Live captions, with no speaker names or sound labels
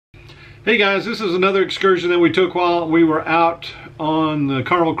Hey guys, this is another excursion that we took while we were out on the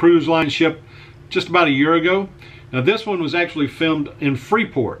Carnival Cruise line ship just about a year ago. Now this one was actually filmed in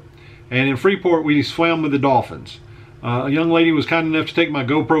Freeport, and in Freeport we swam with the dolphins. A young lady was kind enough to take my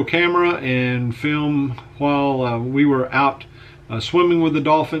GoPro camera and film while we were out swimming with the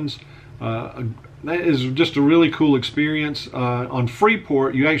dolphins. That is just a really cool experience. On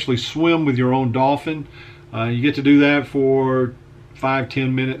Freeport you actually swim with your own dolphin. You get to do that for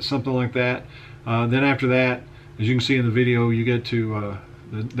 5-10 minutes, something like that. Then after that, as you can see in the video, you get to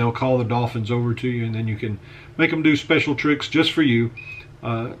they'll call the dolphins over to you, and then you can make them do special tricks just for you.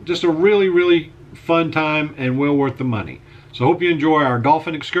 Just a really fun time and well worth the money. So hope you enjoy our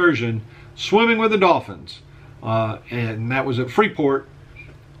dolphin excursion, swimming with the dolphins, and that was at Freeport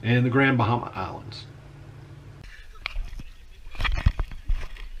and the Grand Bahama Islands.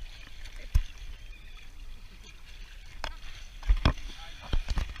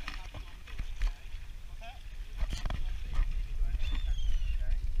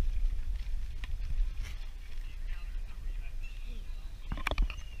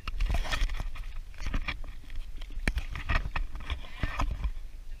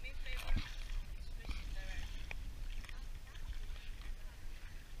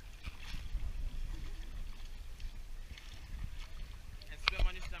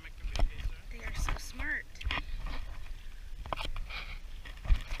 They are so smart.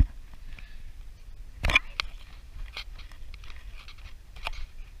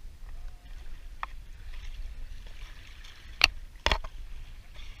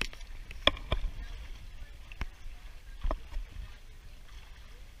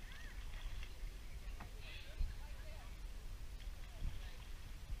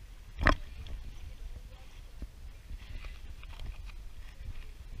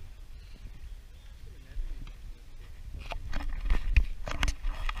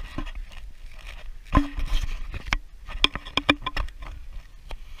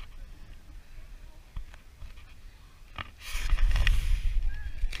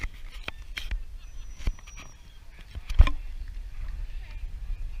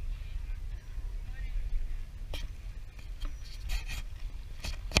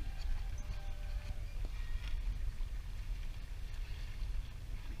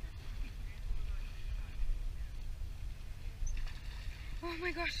 Oh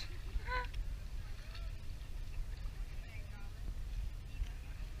my gosh.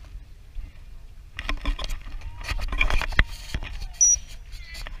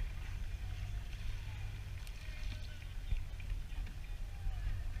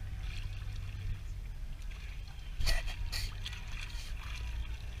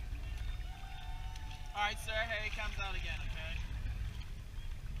 Alright, sir, here he comes out again, okay?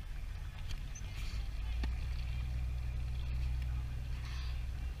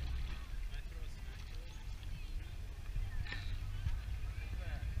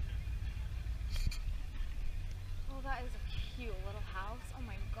 Oh, that is a cute little house. Oh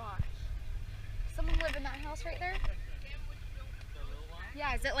my gosh. Someone live in that house right there?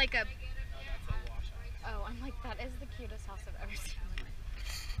 Yeah, is it like a... Oh, I'm like, that is the cutest house I've ever seen.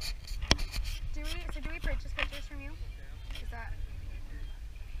 Do we purchase pictures from you? Is that...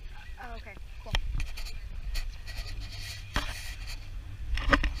 Oh, okay, cool.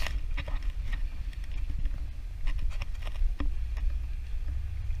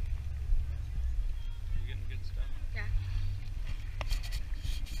 You getting good stuff? Yeah.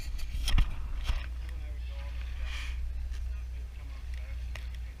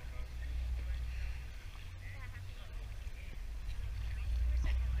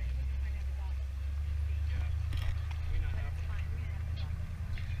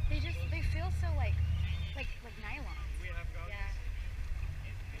 They feel so like nylon. We have goggles. Yeah.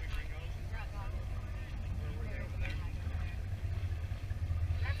 Can we bring goggles?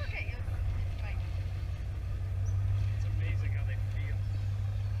 That's okay. It's fine. It's amazing how they feel.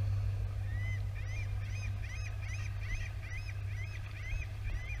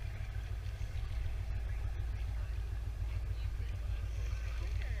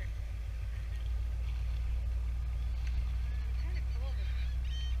 Kind of cool to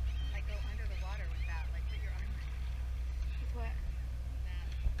like go under the water with that, like put your arm. With what?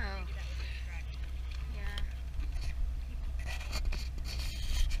 That. Oh. Maybe that was distracting. Yeah.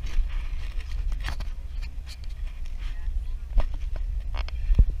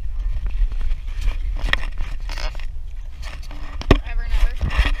 Forever and ever.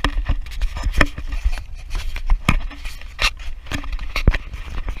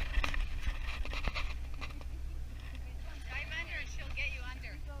 Dive under and she'll get you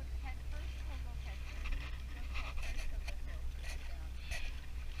under. Go head first or go head first? Go head first or go head down?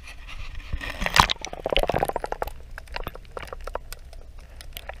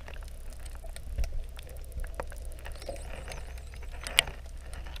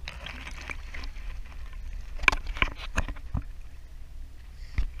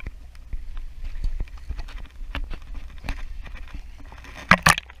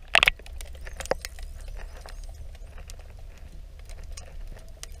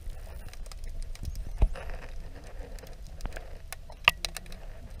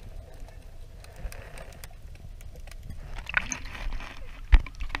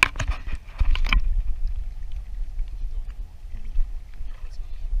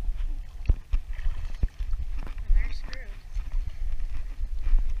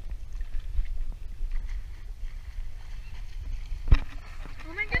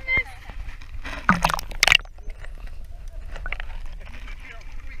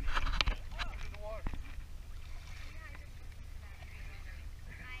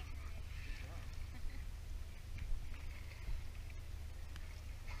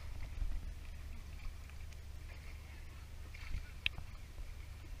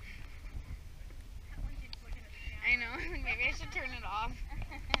 should turn it off.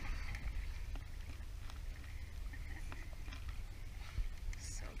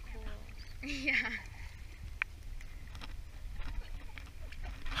 So cool. Yeah.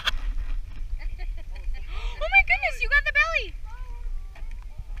 Oh my goodness, you got the belly!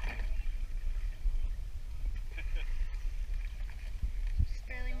 Just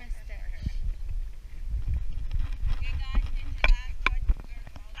barely missed it. Okay, guys, get your last touch. We're gonna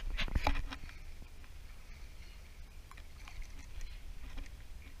call it.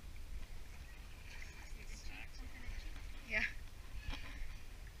 Yeah.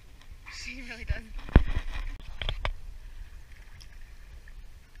 She really does.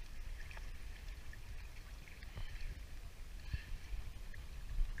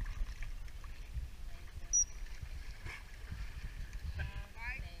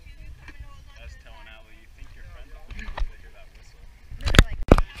 I was telling Allie, you think you're friends with them until they hear that whistle. They're like,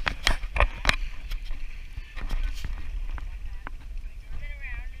 oh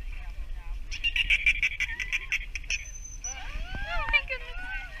my goodness.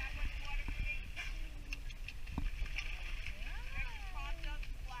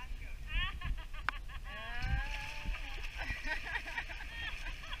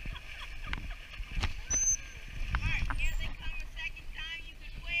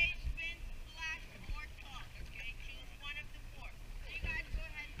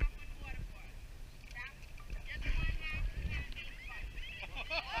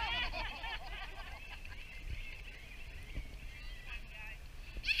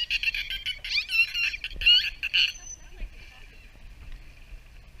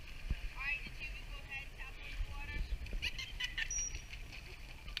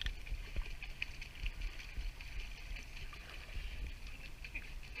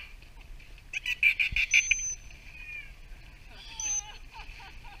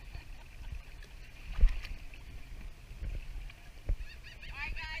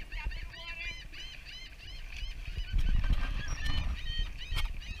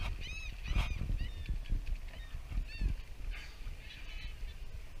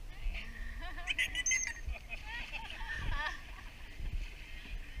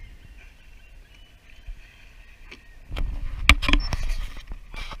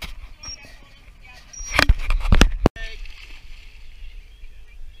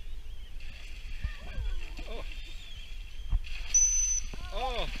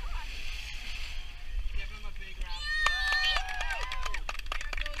 Oh. Give him a big round of applause.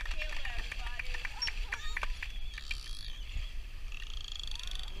 There goes Taylor, everybody.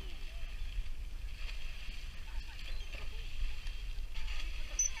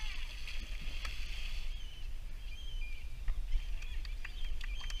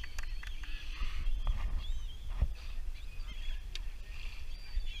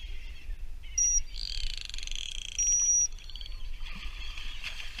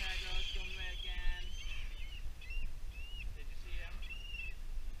 There goes Gumbe again. Did you see him?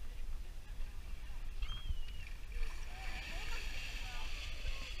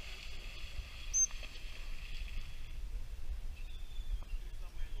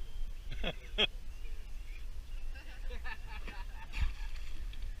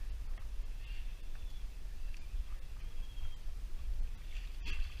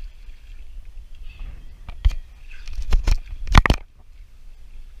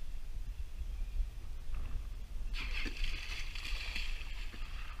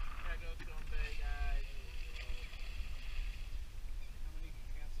 There goes Gumbe, guys. How many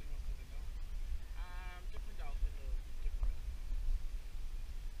hand signals did they go? Different dolphin, different.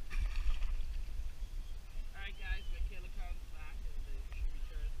 Alright guys, when Kayla comes back and the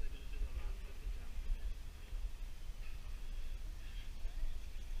returns, they're gonna do the last little jump again.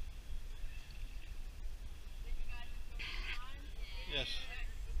 Yes.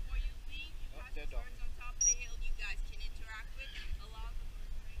 Before you leave, you got dead the birds on top of the hill you guys can interact with. Allow the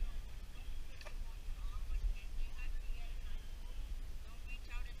birds to hang out. Don't put them on your arm, but you guys can get a nice photo. Don't reach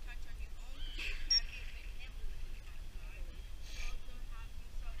out and touch on your own because it can be a bit nibbly. Also have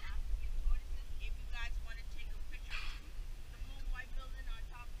you start asking your tortoises if you guys want to take a picture too. The blue and white building on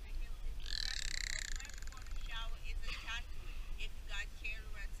top of the hill is the restroom. A freshwater shower is attached to it. If you guys care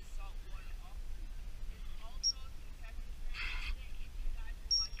to rinse the salt water off. It's also to protect the sand out there if you guys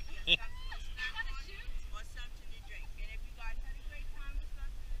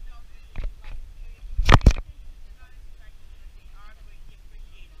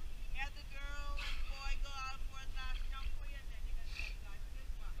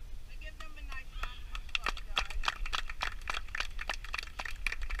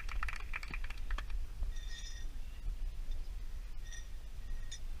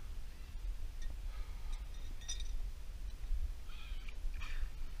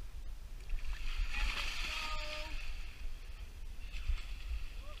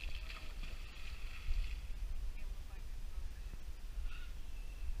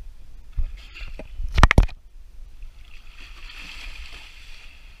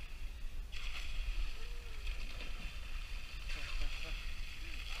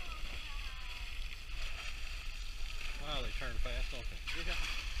turn fast, don't they? Yeah.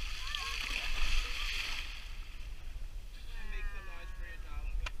 And make some noise for your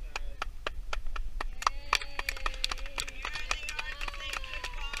dolphins. Here they are to say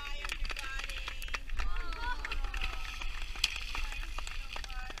goodbye, everybody.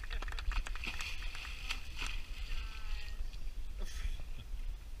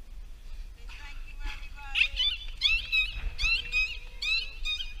 Say thank you, everybody.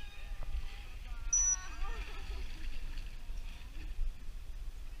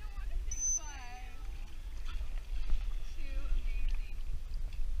 Too amazing.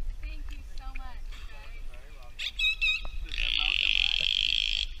 Thank you so much, guys. Very welcome. So they're welcome, right?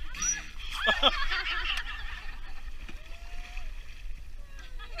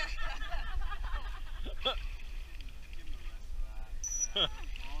 Give them the rest of that.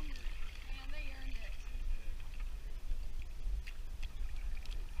 Hungry. Man, they earned it.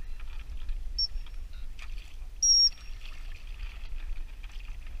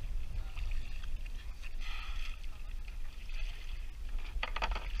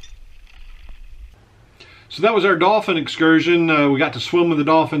 So that was our dolphin excursion. We got to swim with the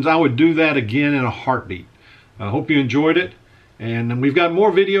dolphins. I would do that again in a heartbeat. I hope you enjoyed it. And we've got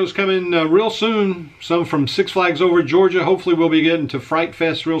more videos coming real soon. Some from Six Flags over Georgia. Hopefully we'll be getting to Fright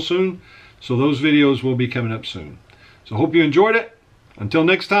Fest real soon. So those videos will be coming up soon. So hope you enjoyed it. Until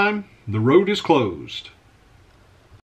next time, the road is closed.